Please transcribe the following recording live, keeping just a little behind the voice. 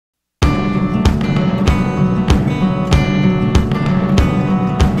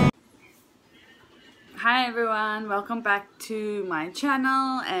Hi everyone, welcome back to my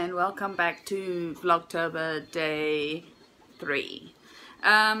channel and welcome back to Vlogtober day 3.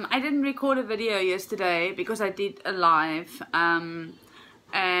 I didn't record a video yesterday because I did a live and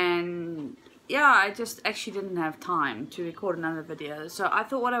yeah, I just actually didn't have time to record another video. So I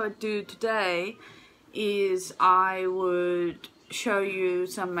thought what I would do today is I would show you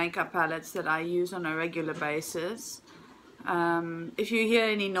some makeup palettes that I use on a regular basis. If you hear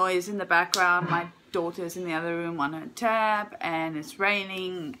any noise in the background, my daughter's in the other room on her tab and it's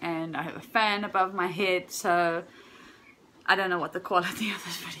raining and I have a fan above my head, so I don't know what the quality of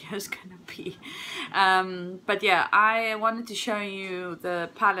this video is going to be. But yeah, I wanted to show you the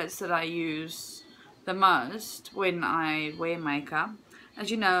palettes that I use the most when I wear makeup. As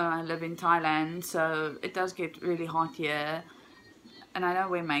you know, I live in Thailand, so it does get really hot here. And I don't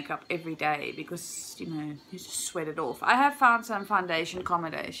wear makeup every day because, you know, you just sweat it off. I have found some foundation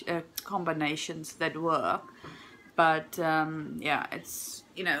combinations that work. But, yeah, it's,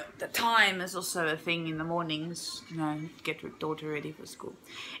 you know, the time is also a thing in the mornings, you know, get your daughter ready for school.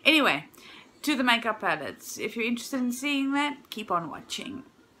 Anyway, to the makeup palettes. If you're interested in seeing that, keep on watching.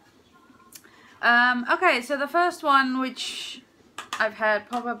 Okay, so the first one, which I've had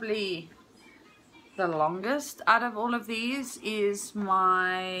probably the longest out of all of these, is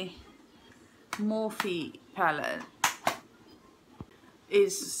my Morphe palette.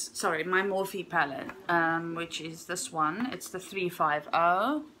 My Morphe palette, which is this one. It's the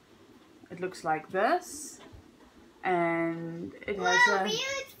 350. It looks like this, and it has a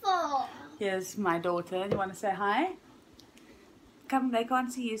beautiful. Here's my daughter. You want to say hi? Come, they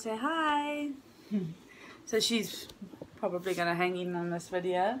can't see you. Say hi. So she's probably gonna hang in on this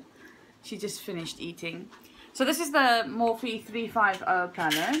video. She just finished eating. So this is the Morphe 350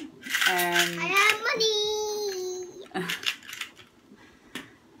 palette, and I have money.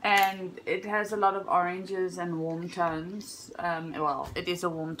 And it has a lot of oranges and warm tones. Well, it is a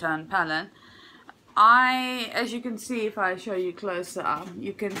warm tone palette. As you can see, if I show you closer up,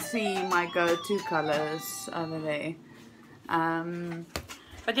 you can see my go-to colors over there.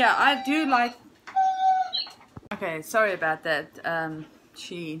 But yeah, I do like. Okay, sorry about that.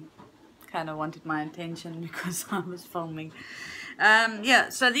 She kind of wanted my attention because I was filming. Yeah,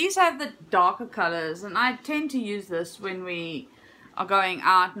 so these have the darker colors, and I tend to use this when we are going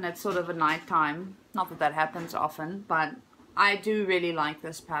out and it's sort of a night time. Not that that happens often, but I do really like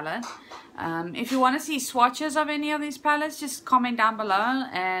this palette. If you want to see swatches of any of these palettes, just comment down below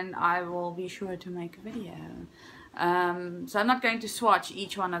and I will be sure to make a video. So I'm not going to swatch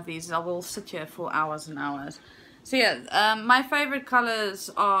each one of these. I will sit here for hours and hours. So yeah, my favorite colors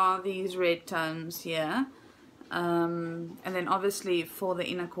are these red tones here, and then obviously for the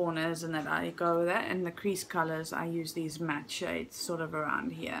inner corners and that I go with that, and the crease colors I use these matte shades sort of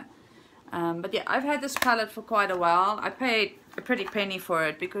around here. But yeah, I've had this palette for quite a while. I paid a pretty penny for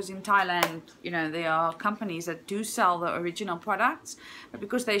it because in Thailand, you know, there are companies that do sell the original products, but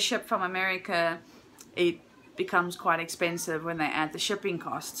because they ship from America, it becomes quite expensive when they add the shipping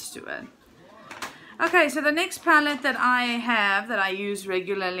costs to it. Okay, so the next palette that I have that I use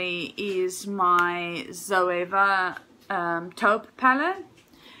regularly is my Zoeva taupe palette.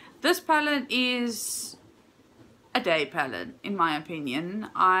 This palette is a day palette, in my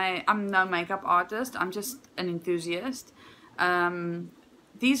opinion. I'm no makeup artist, I'm just an enthusiast.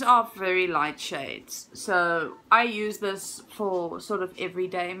 These are very light shades, so I use this for sort of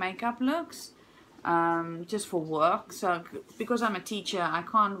everyday makeup looks. Just for work. So because I'm a teacher, I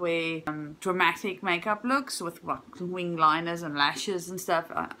can't wear dramatic makeup looks with wing liners and lashes and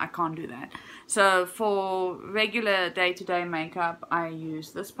stuff. I can't do that. So for regular day-to-day makeup, I use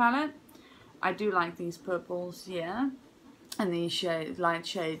this palette. I do like these purples here and these shades, light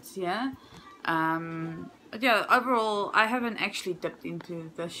shades here. But yeah, overall I haven't actually dipped into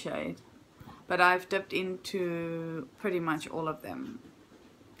this shade, but I've dipped into pretty much all of them.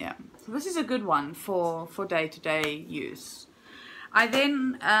 Yeah, so this is a good one for day-to-day use. I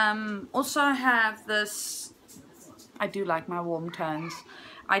then also have this. I do like my warm tones.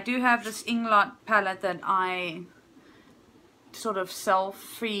 I do have this Inglot palette that I sort of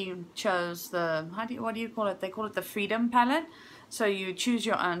self-free chose the, what do you call it? They call it the Freedom palette. So you choose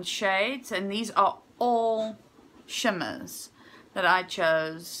your own shades, and these are all shimmers that I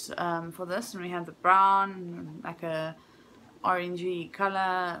chose for this. And we have the brown, like a orangey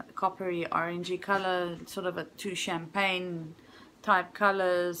color, coppery orangey color, sort of a two champagne type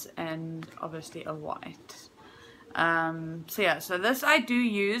colors, and obviously a white. So yeah, so this I do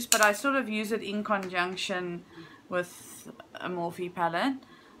use, but I sort of use it in conjunction with a Morphe palette.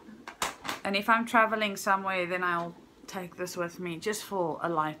 And if I'm traveling somewhere, then I'll take this with me just for a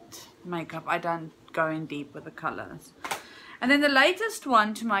light makeup. I don't go in deep with the colors. And then the latest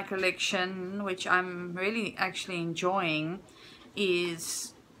one to my collection, which I'm really actually enjoying,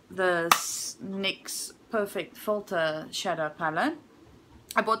 is the NYX Perfect Filter Shadow Palette.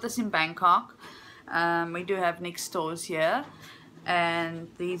 I bought this in Bangkok. We do have NYX stores here, and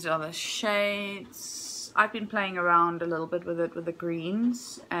these are the shades. I've been playing around a little bit with it, with the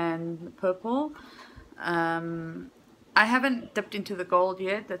greens and the purple. I haven't dipped into the gold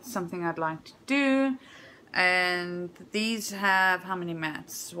yet. That's something I'd like to do. And these have how many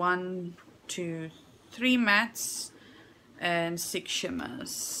mattes? 1, 2, 3 mattes and 6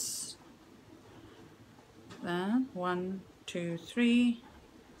 shimmers. That 1, 2, 3,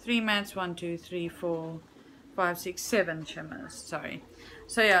 3 mattes, 1, 2, 3, 4, 5, 6, 7 shimmers. Sorry.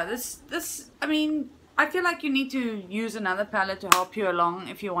 So yeah, this I mean, I feel like you need to use another palette to help you along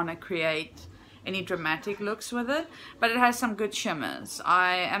if you want to create any dramatic looks with it, but it has some good shimmers.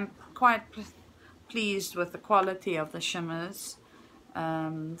 I am quite pleased with the quality of the shimmers.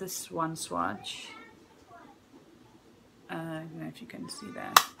 This one swatch, I don't know if you can see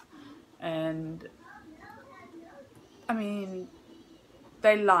that, and I mean,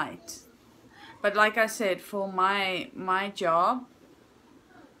 they light, but like I said, for my job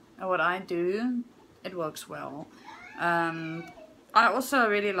and what I do, it works well. I also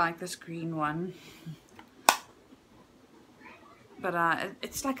really like this green one, but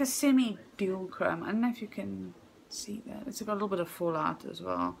it's like a semi-dual chrome. I don't know if you can see that. It's got a little bit of fallout as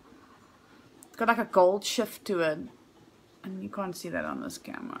well. It's got like a gold shift to it, and you can't see that on this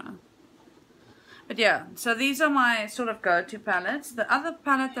camera. But yeah, so these are my sort of go-to palettes. The other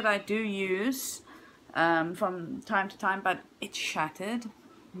palette that I do use from time to time, but it's shattered,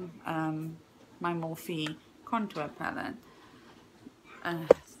 my Morphe contour palette.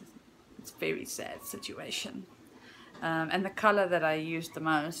 It's a very sad situation. And the color that I used the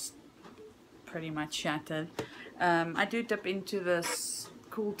most, pretty much shattered. I do dip into this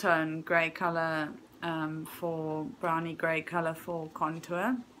cool tone grey color for brownie grey color for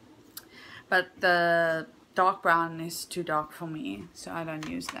contour, but the dark brown is too dark for me, so I don't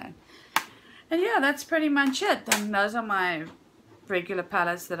use that. And yeah, that's pretty much it. And those are my regular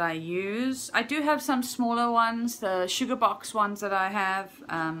palettes that I use. I do have some smaller ones, the sugar box ones that I have.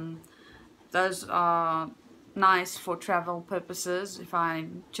 Those are nice for travel purposes. If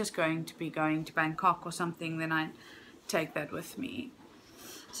I'm just going to Bangkok or something, then I take that with me.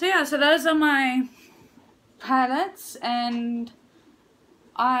 So yeah, so those are my palettes, and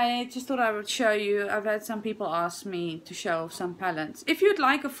I just thought I would show you. I've had some people ask me to show some palettes. If you'd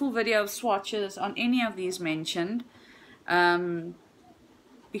like a full video of swatches on any of these mentioned,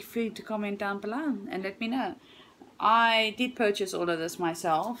 be free to comment down below and let me know. I did purchase all of this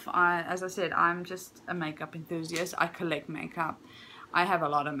myself. As I said, I'm just a makeup enthusiast. I collect makeup. I have a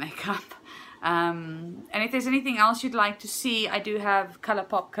lot of makeup. And if there's anything else you'd like to see, I do have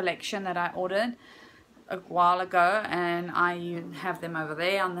ColourPop collection that I ordered a while ago, and I have them over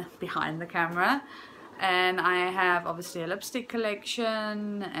there on behind the camera. And I have obviously a lipstick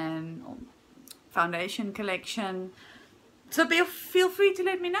collection and foundation collection. So feel free to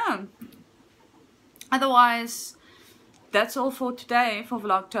let me know. Otherwise, that's all for today, for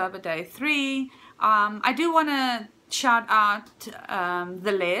Vlogtober Day 3. I do want to shout out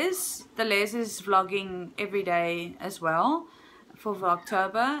the Les. The Les is vlogging every day as well for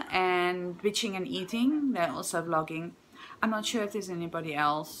Vlogtober, and Bitching and Eating, they're also vlogging. I'm not sure if there's anybody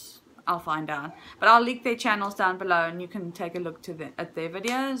else. I'll find out. But I'll link their channels down below, and you can take a look at their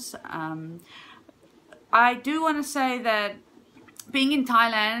videos. I do want to say that being in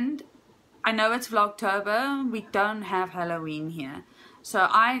Thailand, I know it's Vlogtober, we don't have Halloween here. So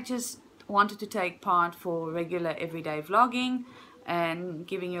I just wanted to take part for regular everyday vlogging and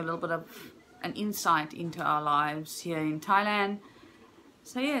giving you a little bit of an insight into our lives here in Thailand.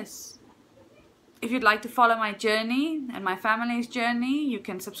 So yes, if you'd like to follow my journey and my family's journey, you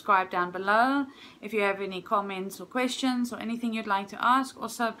can subscribe down below. If you have any comments or questions or anything you'd like to ask,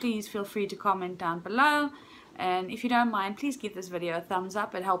 also please feel free to comment down below. And if you don't mind, please give this video a thumbs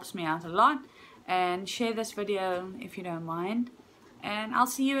up. It helps me out a lot. And share this video if you don't mind. And I'll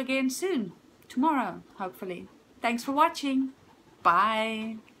see you again soon. Tomorrow, hopefully. Thanks for watching.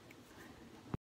 Bye.